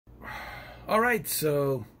Alright,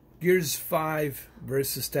 so Gears 5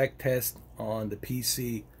 versus tech test on the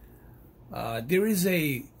PC. There is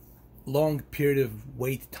a long period of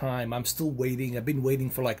wait time. I'm still waiting. I've been waiting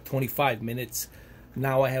for like 25 minutes.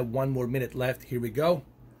 Now I have 1 more minute left. Here we go.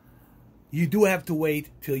 You do have to wait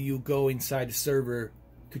till you go inside the server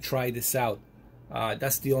to try this out.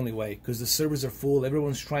 That's the only way, because the servers are full.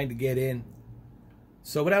 Everyone's trying to get in.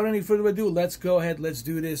 So without any further ado, let's go ahead. Let's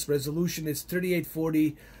do this. Resolution is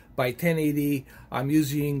 3840 by 1080. I'm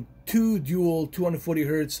using 2 dual 240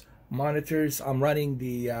 Hz monitors. I'm running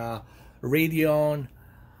the RADEON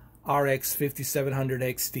RX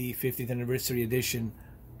 5700XT 50th Anniversary Edition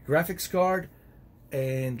graphics card.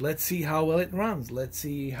 And let's see how well it runs. Let's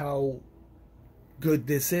see how good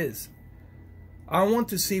this is. I want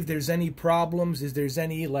to see if there's any problems, if there's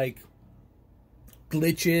any like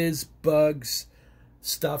glitches, bugs,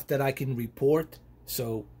 stuff that I can report.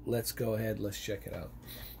 So let's go ahead, let's check it out.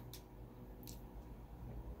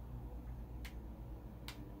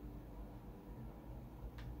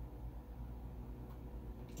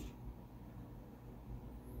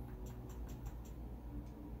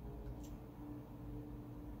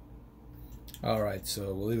 Alright,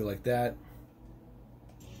 so we'll leave it like that.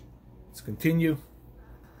 Let's continue.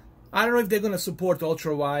 I don't know if they're going to support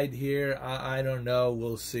ultra wide here. I don't know.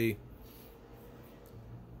 We'll see.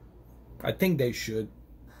 I think they should.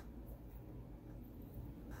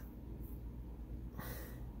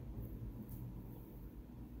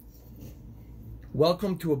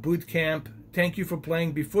 Welcome to a boot camp. Thank you for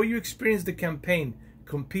playing. Before you experience the campaign,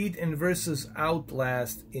 compete in versus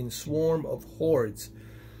Outlast in Swarm of Hordes,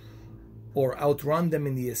 or outrun them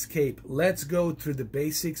in the escape. Let's go through the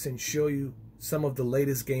basics and show you some of the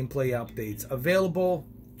latest gameplay updates. Available,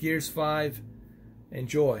 Gears 5.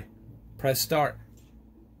 Enjoy. Press start.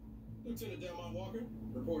 Lieutenant Delmont Walker,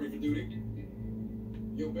 reporting for duty.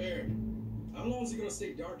 Yo, Bear, how long is it gonna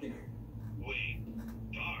stay dark in here? Wait,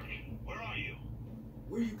 dark? Where are you?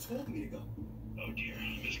 Where you told me to go. Oh dear,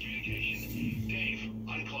 miscommunication. Dave,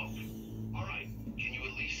 uncloak. Alright, can you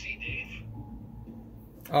at least see Dave?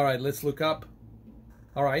 Alright, let's look up.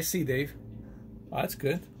 Alright, I see Dave. Oh, that's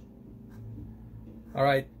good.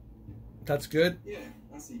 Alright, that's good. Yeah,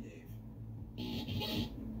 I see Dave.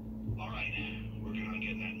 Alright, working on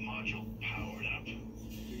getting that module powered up.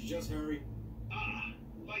 Please just hurry. Ah,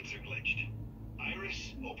 lights are glitched.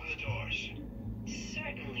 Iris, open the doors.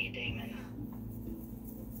 Certainly, Damon.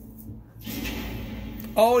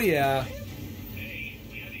 Oh yeah. Hey,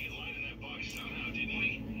 we had to get light in that box somehow, didn't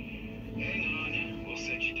we? Hang on, we'll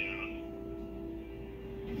set you down.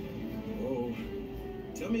 Whoa.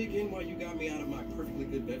 Tell me again why you got me out of my perfectly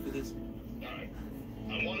good bed for this. Alright,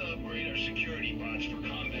 I want to upgrade our security bots for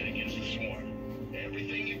combat against the swarm.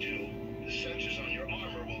 Everything you do, the sensors on your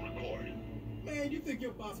armor will record. Man, you think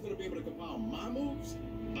your bot's gonna be able to compile my moves?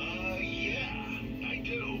 Yeah, I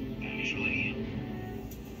do, actually.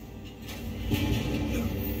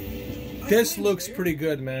 This looks pretty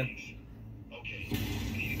good, man. Okay, we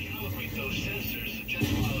need to calibrate those sensors, so just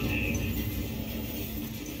follow Dave.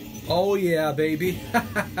 Oh yeah, baby.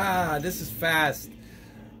 This is fast.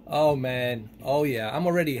 Oh man. Oh yeah. I'm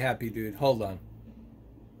already happy, dude. Hold on.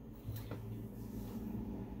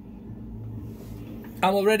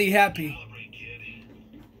 I'm already happy. Calibrate, kid.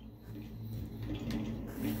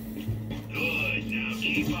 Good, now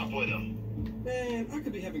keep up with them. Man, I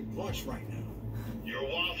could be having brunch right now. Your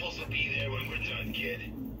waffles will be there when we're done,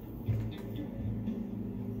 kid.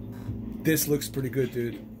 This looks pretty good,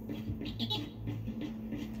 dude.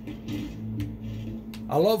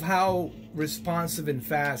 I love how responsive and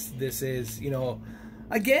fast this is. You know,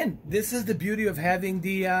 again, this is the beauty of having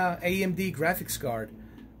the AMD graphics card.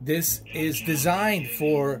 This is designed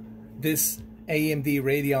for this AMD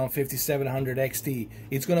Radeon 5700XT.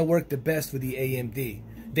 It's going to work the best with the AMD.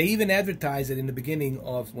 They even advertise it in the beginning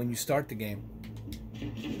of when you start the game.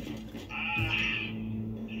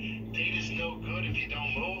 Data's no good if you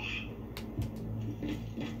don't move.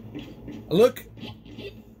 Look,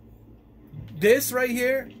 this right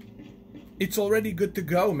here, it's already good to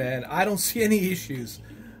go, man. I don't see any issues.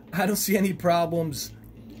 I don't see any problems.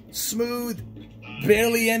 Smooth,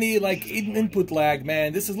 barely any like input lag,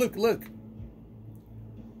 man. This is, look.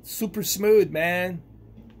 Super smooth, man.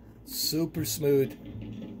 Super smooth.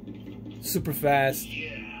 Super fast.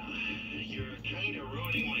 Yeah, you're kind of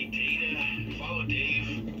ruining my data. Follow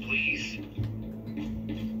Dave, please.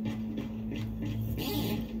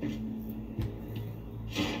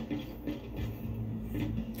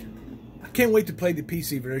 I can't wait to play the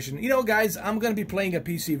PC version. You know, guys, I'm going to be playing a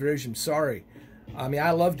PC version. Sorry. I mean,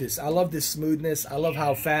 I love this. I love this smoothness. I love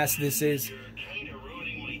how fast this is. You're kind of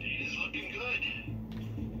ruining my data's looking good.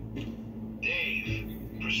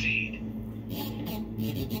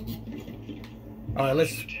 All right,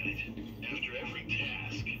 let's. Lieutenant, after every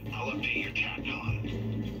task, I'll update your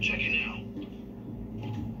TACCON. Check it now.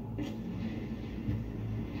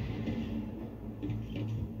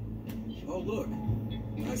 Oh, look.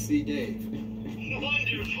 I see Dave.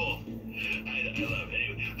 Wonderful. I love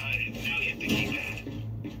it. Now hit the keypad.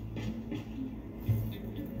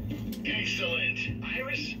 Excellent.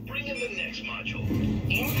 Iris, bring in the next module.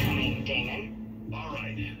 Incoming, Damon. All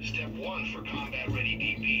right. Step 1 for combat-ready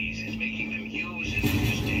DPs is making them use and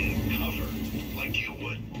understand cover, like you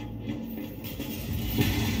would.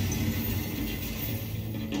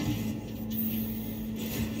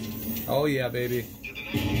 Oh yeah, baby. To the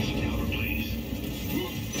next piece of cover, please.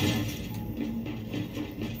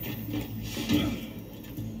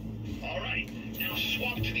 All right. Now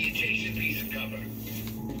swap to the adjacent piece of cover.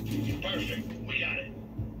 Perfect. We got it.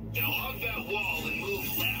 Now hug that wall and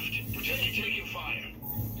move left. Pretend you're taking fire.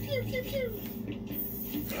 Good.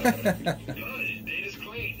 Data's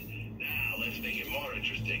clean. Now let's make it more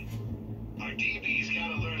interesting. Our DB's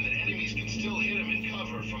gotta learn that enemies can still hit them in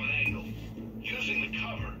cover from an angle. Using the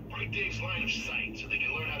cover, break Dave's line of sight so they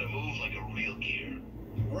can learn how to move like a real gear.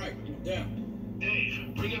 All right, down.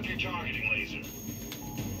 Dave, bring up your targeting laser.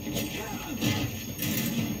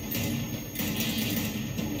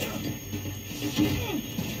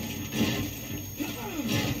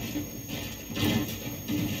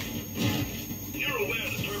 You're aware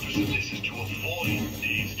the purpose of this is to avoid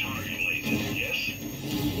Dave's targeting laser, yes?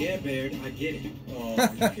 Yeah, Baird, I get it. Oh,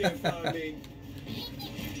 you can't find me.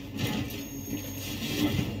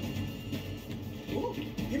 Ooh,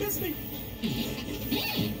 you missed me.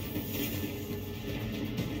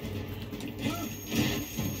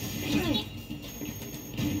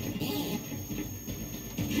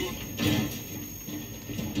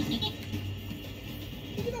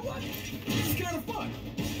 You know what? This is kind of fun.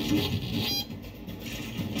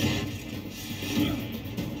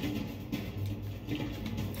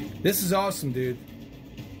 This is awesome, dude.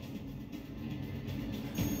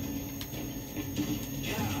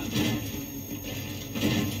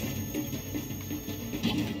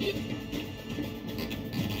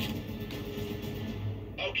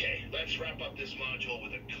 Okay, let's wrap up this module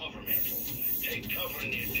with a cover mantle. Take cover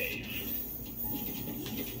near Dave.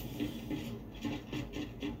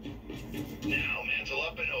 Now, mantle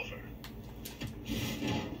up and over.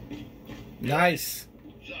 Nice.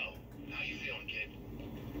 So, how you feeling, kid?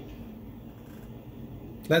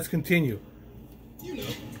 Let's continue. You know,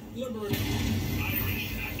 liberating.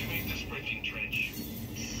 Iris, activate the sprinting trench.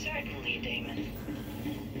 Certainly, Damon.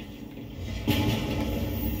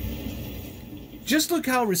 Just look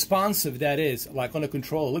how responsive that is, like on the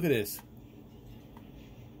controller. Look at this.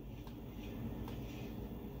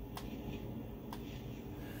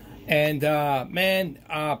 And man,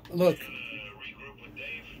 look, Regroup with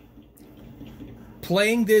Dave.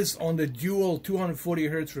 playing this on the dual 240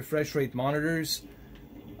 hertz refresh rate monitors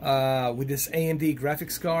with this AMD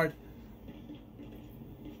graphics card,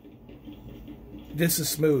 this is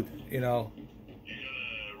smooth, you know. You're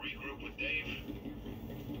gonna regroup with Dave?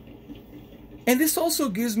 And this also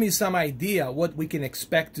gives me some idea what we can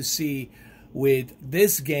expect to see with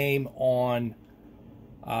this game on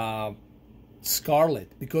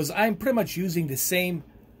Scarlet, because I'm pretty much using the same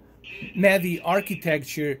Navi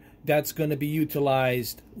architecture that's going to be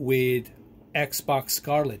utilized with Xbox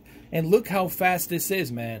Scarlet. And look how fast this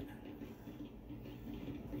is, man.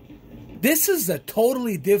 This is a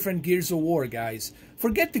totally different Gears of War, guys.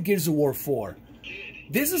 Forget the Gears of War 4.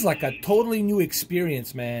 This is like a totally new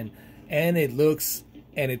experience, man. And it looks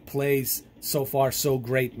and it plays so far so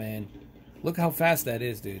great, man. Look how fast that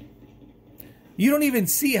is, dude. You don't even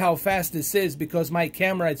see how fast this is because my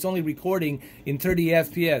camera, it's only recording in 30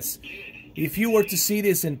 FPS. If you were to see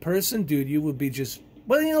this in person, dude, you would be just...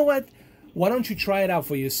 Well, you know what? Why don't you try it out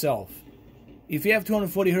for yourself? If you have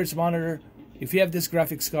 240 hertz monitor, if you have this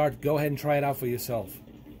graphics card, go ahead and try it out for yourself.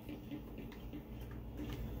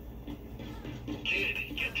 Kid,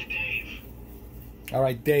 get to Dave. All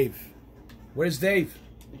right, Dave. Where's Dave?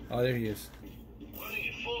 Oh, there he is. Running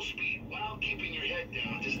at full speed while keeping your head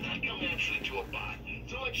down does not come naturally to a bot.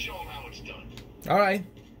 So let's show him how it's done. All right,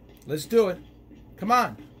 let's do it. Come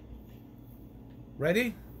on.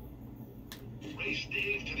 Ready? Race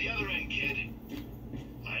Dave to the other end, kid.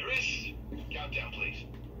 Iris, countdown, please.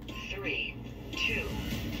 3, 2,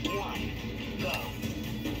 1, go.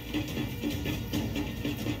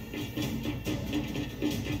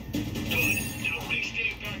 Good. Now race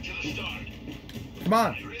Dave back to the start. Come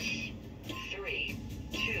on. Iris, 3,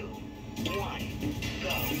 2, 1,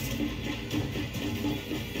 go.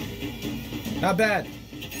 Not bad.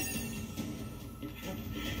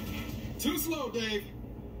 Too slow, Dave.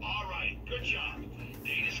 all right, good job.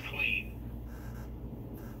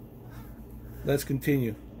 Let's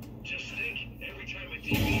continue. Just think, every time a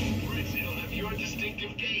DB spreads, it'll have your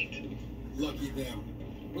distinctive gait. Lucky them.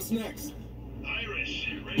 What's next? Iris,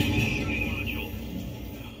 ready for shooting module.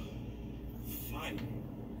 Fine.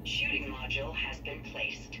 Shooting module has been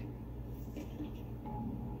placed.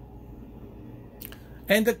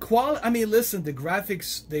 And the quality, I mean, listen, the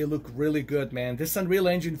graphics, they look really good, man. This Unreal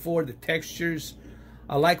Engine 4, the textures,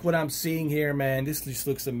 I like what I'm seeing here, man. This just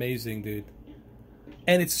looks amazing, dude.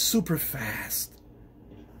 And it's super fast.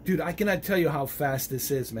 Dude, I cannot tell you how fast this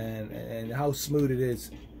is, man, and how smooth it is.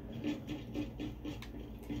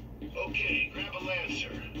 Okay, grab a Lancer,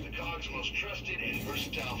 the COG's most trusted and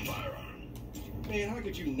versatile firearm. Man, how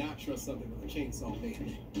could you not trust something with a chainsaw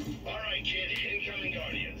bayonet? All right, kid, incoming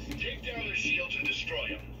Guardians. Take down their shields and destroy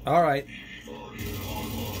them. All right.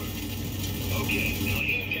 Okay, now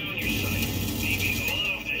aim down your sight. DBs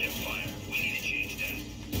love to hip fire. We need to change that.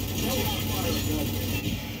 No hot fire gun.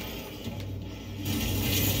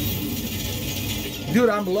 Dude,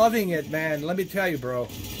 I'm loving it, man. Let me tell you, bro.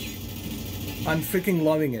 I'm freaking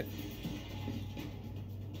loving it.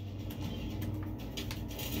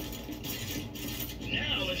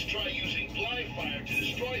 Now let's try using blind fire to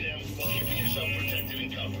destroy them while keeping yourself protected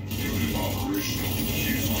and covered. Operational.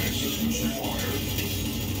 Use my assistance required.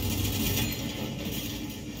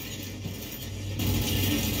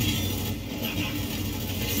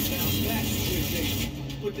 Now that's good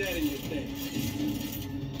thing. Put that in your thing.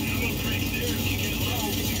 Ammo crates there if you get low.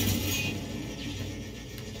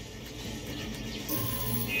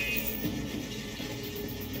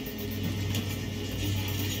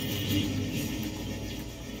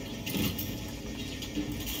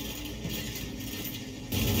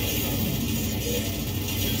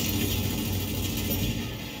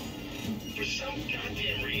 For some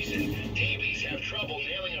goddamn reason, DBs have trouble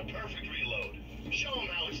nailing a perfect reload. Show them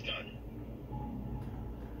how it's done.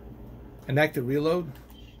 And active reload.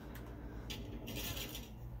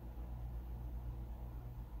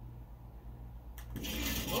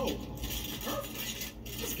 Oh,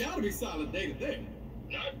 perfect. That's gotta be solid data there.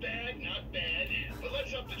 Not bad, not bad. But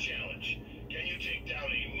let's up the challenge. Can you take down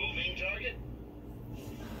a moving target?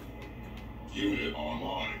 Unit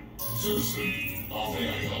online. Citizen, how may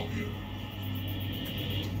I help you?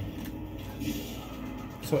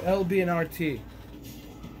 So LB and RT.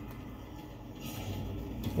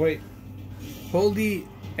 Wait. Hold the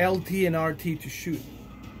LT and RT to shoot.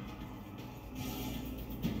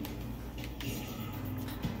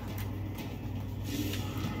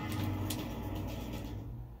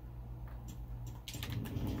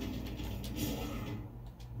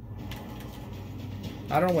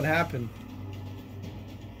 I don't know what happened.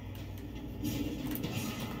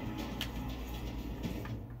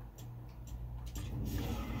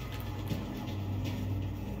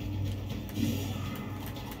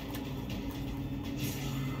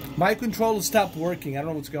 My controller stopped working. I don't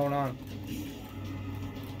know what's going on.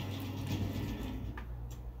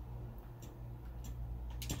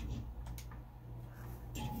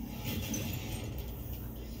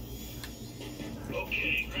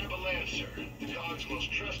 Okay, grab a Lancer, the COG's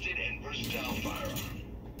most trusted and versatile firearm.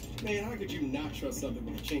 Man, how could you not trust something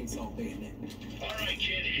with a chainsaw bayonet? All right,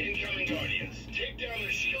 kid, incoming Guardians. Take down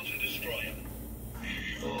their shields and destroy them.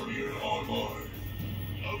 Guardian online.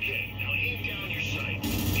 Okay, now aim down your sight.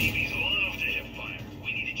 DBs love to hip fire.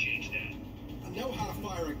 We need to change that. I know how to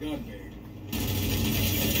fire a gun, Baird.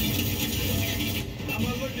 How am I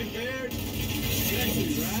looking, Baird?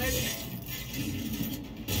 Sexy, right?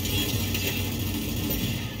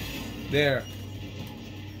 There.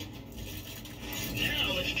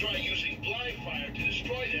 Now let's try using blind fire to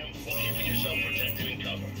destroy them while keeping yourself protected and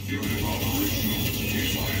covered. Unit operational.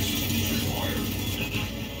 Use my assistance required.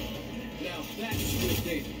 Now that's good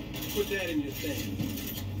data. Put that in your thing.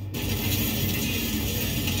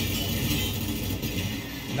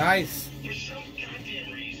 Nice. For some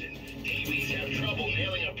goddamn reason, DBs have trouble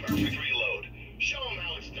nailing a perfect reload. Show them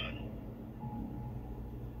how it's done.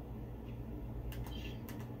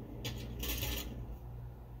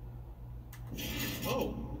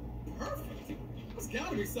 Oh, perfect. That's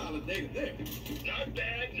gotta be solid data there. Not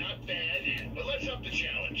bad, not bad. But let's up the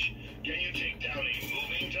challenge. Can you take down a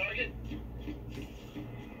moving target?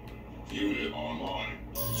 Unit online.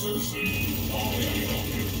 Citizen, how may I help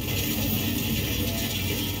you?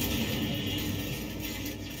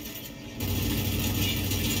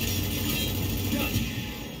 Done.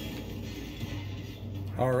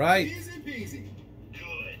 All right. Easy peasy.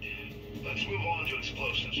 Good. Let's move on to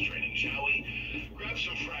explosives training, shall we? Grab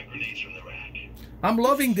some frag grenades from the rack. I'm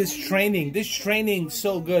loving this training. This training's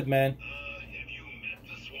so good, man. Have you met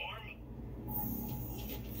the swarm?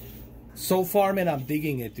 So far, man, I'm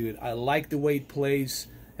digging it, dude. I like the way it plays,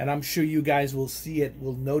 and I'm sure you guys will see it,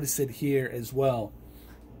 will notice it here as well.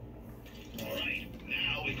 All right,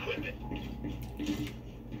 now equip it.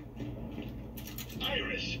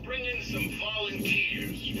 Iris, bring in some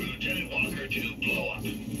volunteers for Lieutenant Walker to blow up.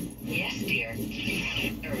 Yes, dear.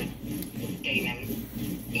 Damon.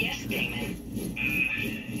 Yes, Damon.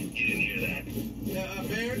 You didn't hear that.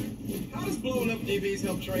 Baird, how does blowing up DBs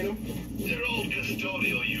help train them? They're old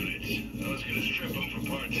custodial units. I was gonna strip them for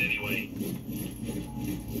parts anyway.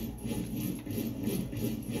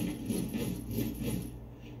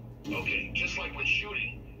 Okay, just like when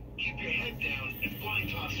shooting, keep your head down and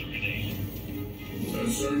blind toss a grenade.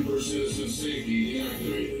 Concern for citizen safety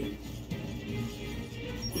deactivated.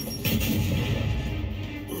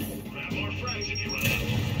 Grab more frags if you run out.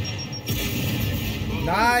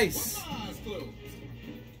 Nice. Eyes closed.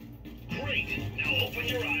 Great. Now open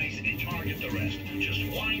your eyes and target the rest. Just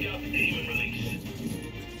wind up, aim, and release.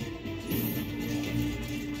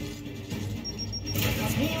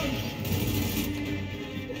 That's one.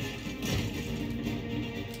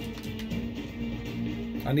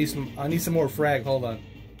 I need some more frag. Hold on.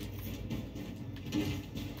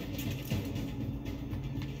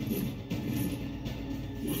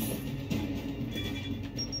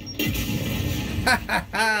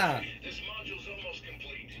 This module's almost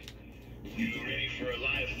complete. You ready for a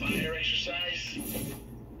live fire exercise?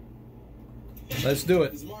 Let's do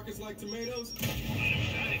it. Does Marcus like tomatoes?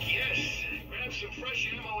 Emphatic yes. Grab some fresh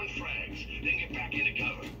ammo and frags, then get back into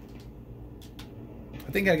cover.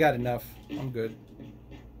 I think I got enough. I'm good.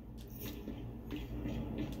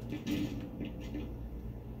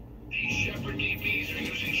 These Shepherd DBs are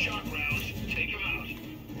using shock rounds. Take them out.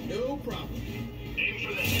 No problem. Aim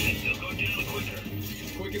for the head. They'll go down quicker.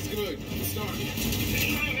 Quick is good. Start.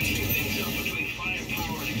 And try mixing things up between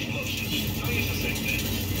firepower and explosives. I'll use the same thing.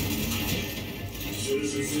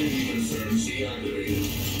 Citizen safety concerns deactivated.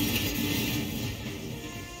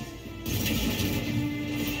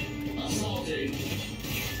 Assaulting.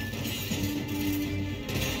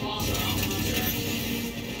 Hostile contact.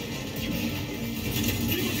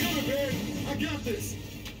 Keep it coming, Baird. I got this.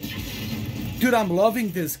 Dude, I'm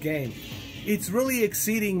loving this game. It's really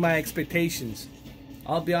exceeding my expectations.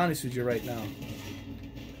 I'll be honest with you right now.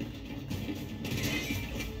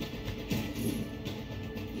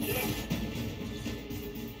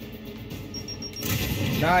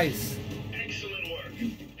 Nice. Excellent work.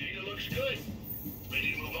 Data looks good.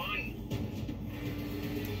 Ready to move on?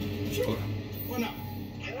 Sure. Why not?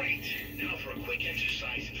 Great. Now for a quick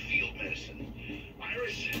exercise in field medicine.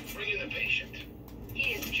 Iris, bring in the patient.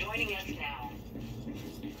 He is joining us now.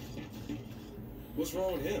 What's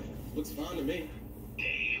wrong with him? Looks fine to me.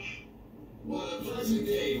 Dave? What a pleasant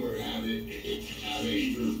day we're having. Help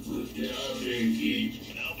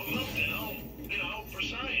him up, Dell. You know, for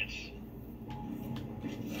science.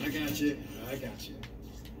 I got you. I got you.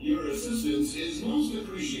 Your assistance is most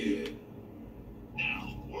appreciated.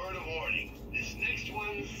 Now, word of warning. This next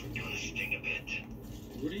one's gonna sting a bit.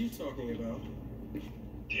 What are you talking about?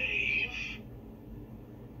 Dave?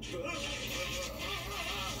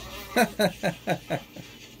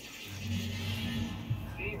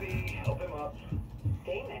 DB, help him up.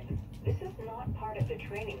 Damon, this is not part of the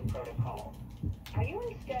training protocol. Are you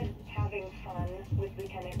instead having fun with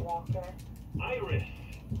Lieutenant Walker? Iris.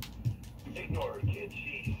 Ignore her, kid.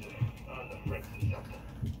 She's on the fritz or something.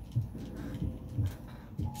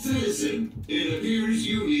 Citizen, it appears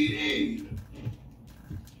you need aid.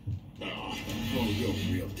 Oh, you're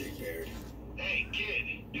real dick, Baird. Hey,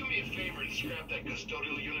 kid, do me a favor and scrap that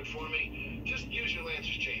custodial unit for me. Just use your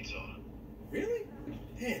Lancer's chainsaw. Really?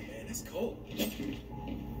 Damn, man, that's cold.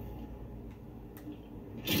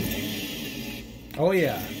 Oh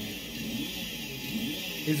yeah.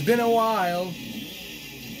 It's been a while.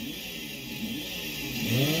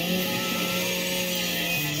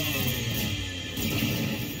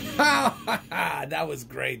 That was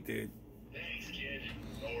great, dude. Thanks, kid.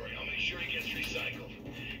 Don't worry, I'll make sure he gets recycled.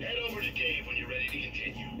 Head over to Dave when you're ready to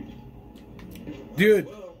continue. Dude,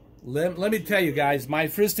 let me tell you guys, my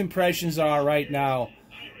first impressions are right now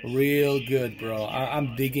real good, bro.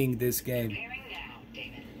 I'm digging this game. Preparing now,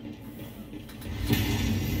 Damon.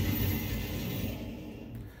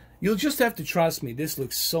 You'll just have to trust me. This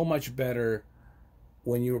looks so much better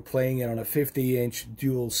when you were playing it on a 50-inch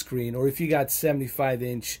dual screen, or if you got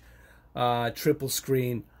 75-inch triple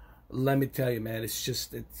screen. Let me tell you, man, it's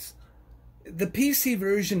the PC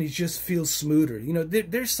version. It just feels smoother. You know,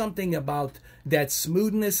 there's something about that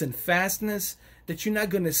smoothness and fastness that you're not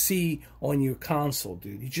going to see on your console,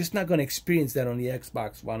 dude. You're just not going to experience that on the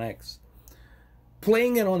Xbox One X.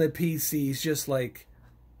 Playing it on the PC is just like,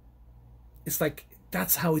 it's like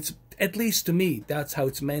that's how it's, at least to me, that's how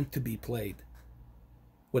it's meant to be played.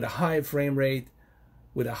 With a high frame rate,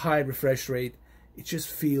 with a high refresh rate, it just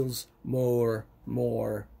feels more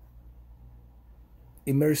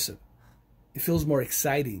immersive. It feels more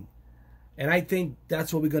exciting. And I think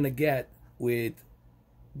that's what we're going to get with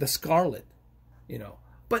the Scarlet, you know.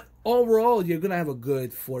 But overall, you're going to have a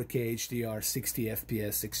good 4K HDR 60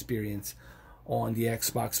 FPS experience on the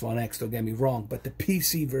Xbox One X, don't get me wrong. But the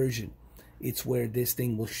PC version, it's where this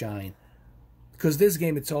thing will shine. Because this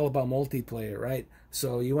game, it's all about multiplayer, right?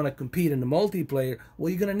 So you want to compete in the multiplayer, well,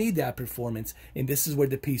 you're going to need that performance. And this is where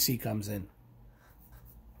the PC comes in.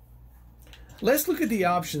 Let's look at the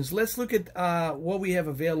options. Let's look at what we have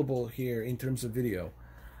available here in terms of video.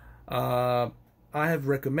 I have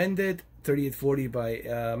recommended 3840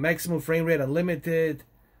 by maximum frame rate, unlimited,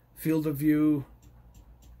 field of view.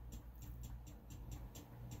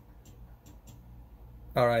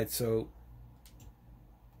 All right, so.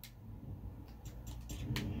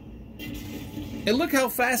 And look how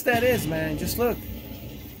fast that is, man. Just look.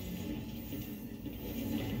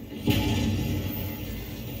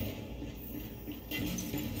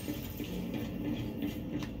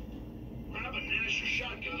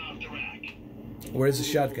 Where's the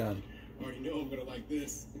shotgun? I already know I'm gonna like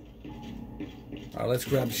this. All right, let's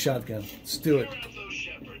grab the shotgun. Let's do it. Clear out those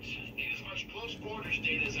shepherds. Need as much close quarters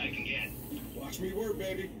data as I can get. Watch me work,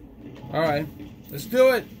 baby. All right, let's do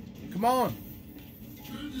it. Come on.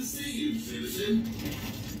 Good to see you, citizen.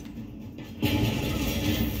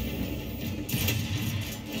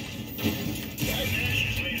 That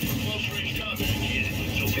Nash is made for close-range combat, kid,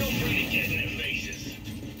 so feel free to get in their faces.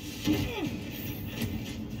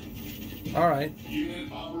 All right. Unit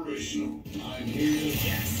operational. I'm here.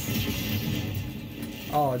 Yes.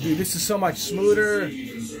 Oh, dude, this is so much smoother.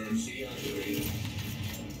 Safety concerns deactivated.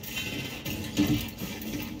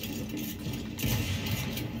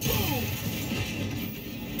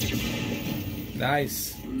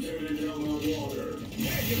 Nice. Lieutenant Elmore Walker.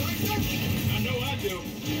 Hey, you like that? I know I do.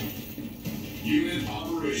 Unit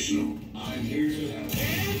operational. I'm here to help.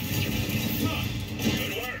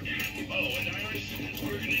 Good work. Oh, and Iris,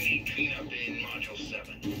 we're gonna need cleanup in Module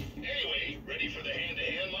 7. Anyway, ready for the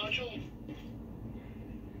hand-to-hand module?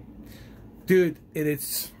 Dude,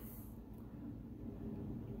 it's...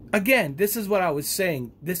 Again, this is what I was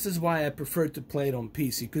saying. This is why I prefer to play it on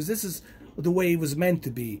PC. Because this is the way it was meant to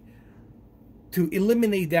be. To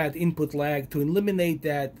eliminate that input lag, to eliminate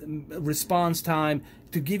that response time,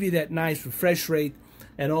 to give you that nice refresh rate,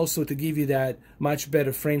 and also to give you that much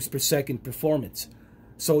better frames per second performance.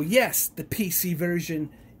 So yes, the PC version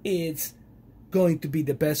is going to be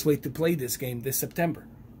the best way to play this game this September.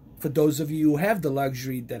 For those of you who have the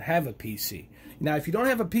luxury that have a PC. Now, if you don't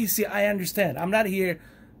have a PC, I understand. I'm not here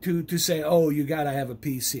to say, oh, you gotta have a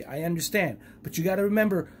PC. I understand. But you gotta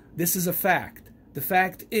remember, this is a fact. The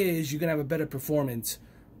fact is, you're gonna have a better performance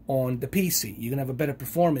on the PC. You're gonna have a better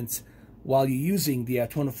performance while you're using the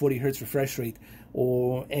 240 Hz refresh rate,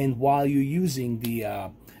 and while you're using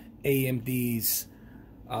the AMD's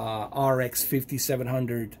RX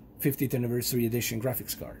 5700 50th Anniversary Edition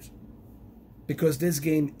graphics cards. Because this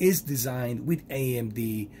game is designed with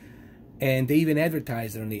AMD, and they even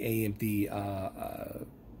advertised it on the AMD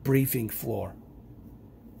briefing floor.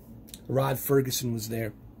 Rod Ferguson was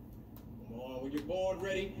there. Come on, when you're bored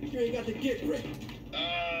ready, you ain't got to get ready.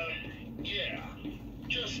 Yeah.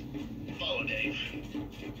 Just follow Dave.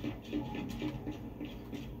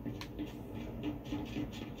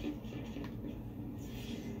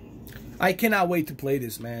 I cannot wait to play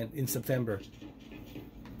this, man, in September.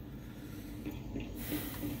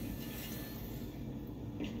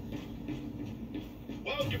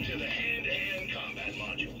 Welcome to the hand-to-hand combat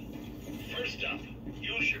module. First up,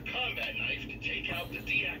 use your combat knife to take out the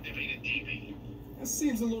deactivated DB. That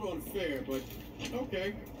seems a little unfair, but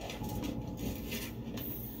okay.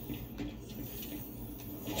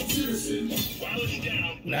 Citizen. While it's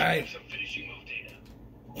down, Nice. let's get some finishing move data.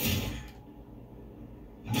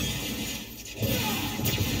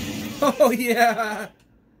 Oh, yeah.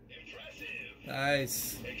 Impressive.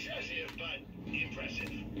 Nice. Excessive, but impressive.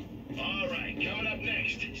 All right, coming up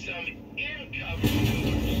next, some in-cover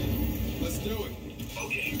maneuvers. Let's do it.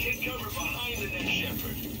 Okay, take cover behind the next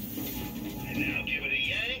shepherd. And now give it a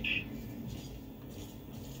yank.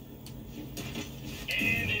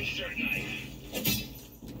 And insert knife.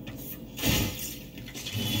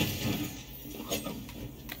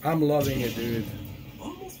 I'm loving it, dude.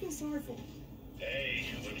 Almost feel sorry for him. Hey,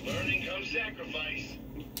 with learning comes sacrifice.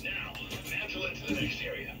 Now, mantle into the next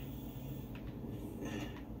area.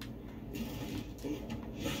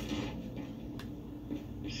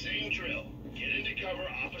 Same drill. Get into cover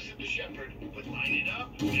opposite the shepherd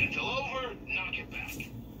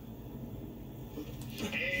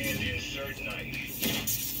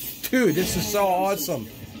Dude, this is so awesome.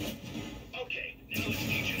 Okay, now let's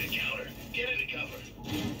need you to counter. Get into cover.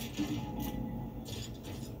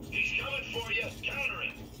 He's coming for you. Counter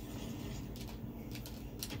him.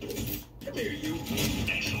 Come here, you.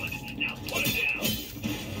 Excellent. Now put him down.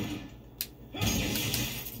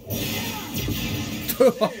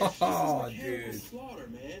 Oh, dude. Slaughter,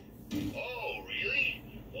 man. Oh, really?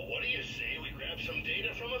 Well, what do you say we grab some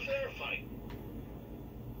data from a fair fight?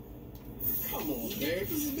 Come on, man.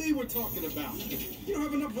 This is me we're talking about. You don't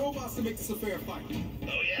have enough robots to make this a fair fight.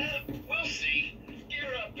 Oh, yeah? We'll see.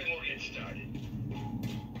 Gear up and we'll get started.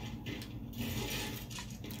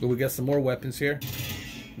 Will we get some more weapons here?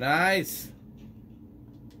 Nice.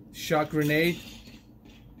 Shock grenade.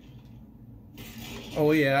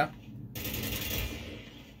 Oh, yeah.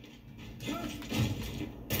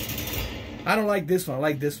 I don't like this one. I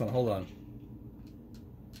like this one. Hold on.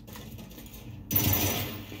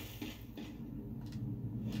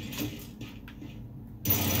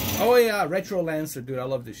 Oh yeah, Retro Lancer, dude. I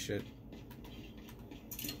love this shit.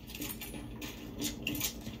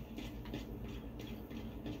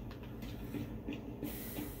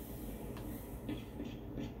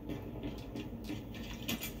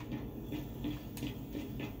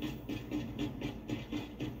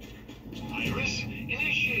 Iris,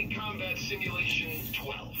 initiate Combat Simulation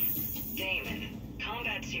 12. Damon,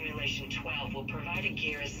 Combat Simulation 12 will provide a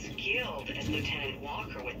gear as skilled as Lieutenant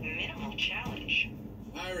Walker with minimal challenge.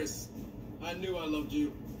 Iris, I knew I loved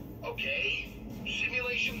you. Okay.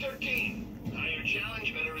 Simulation 13. Higher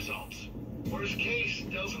challenge, better results. Worst case,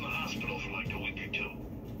 Dell's in the hospital for like a week or two.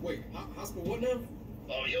 Wait, hospital what now?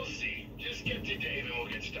 Oh, you'll see. Just get to Dave and we'll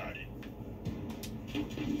get started.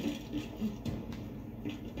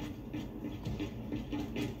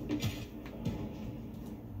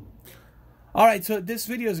 All right, so this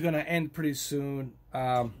video is going to end pretty soon.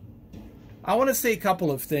 I want to say a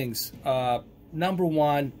couple of things. Number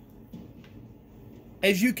one,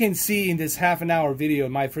 as you can see in this half-an-hour video,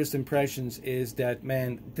 my first impressions is that,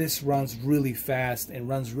 man, this runs really fast and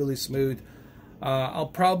runs really smooth. I'll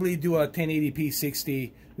probably do a 1080p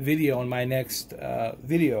 60 video on my next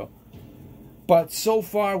video. But so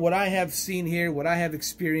far, what I have seen here, what I have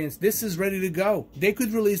experienced, this is ready to go. They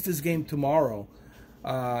could release this game tomorrow.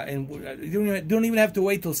 And you don't even have to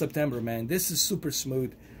wait till September, man. This is super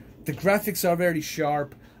smooth. The graphics are very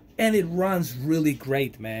sharp. And it runs really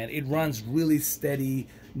great, man. It runs really steady.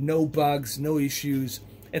 No bugs, no issues.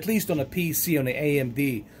 At least on a PC, on the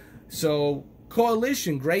AMD. So,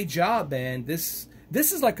 Coalition, great job, man. This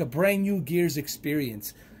is like a brand new Gears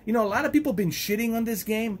experience. You know, a lot of people have been shitting on this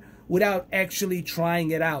game without actually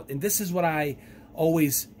trying it out. And this is what I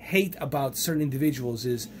always hate about certain individuals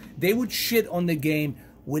is they would shit on the game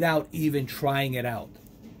without even trying it out.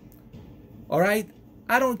 Alright?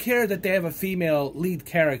 I don't care that they have a female lead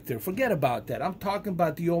character. Forget about that. I'm talking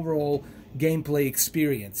about the overall gameplay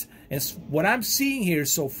experience. And what I'm seeing here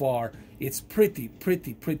so far, it's pretty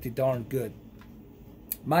darn good.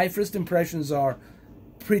 My first impressions are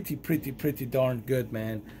pretty darn good,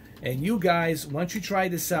 man. And you guys, once you try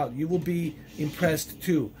this out, you will be impressed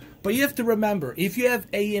too. But you have to remember, if you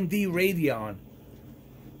have AMD Radeon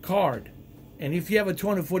card, and if you have a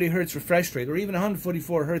 240 Hz refresh rate, or even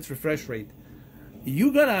 144 Hz refresh rate,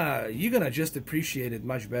 you're gonna just appreciate it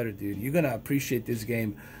much better, dude. You're gonna appreciate this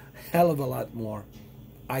game hell of a lot more.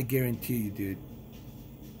 I guarantee you, dude.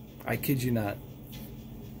 I kid you not.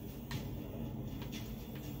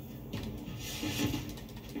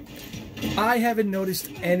 I haven't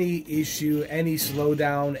noticed any issue, any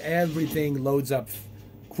slowdown. Everything loads up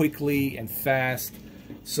quickly and fast.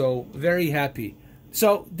 So, very happy.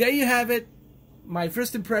 So, there you have it. My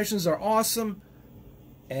first impressions are awesome.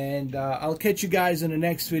 And I'll catch you guys in the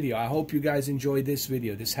next video. I hope you guys enjoyed this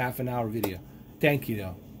video, this half-an-hour video. Thank you,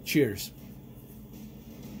 though. Cheers.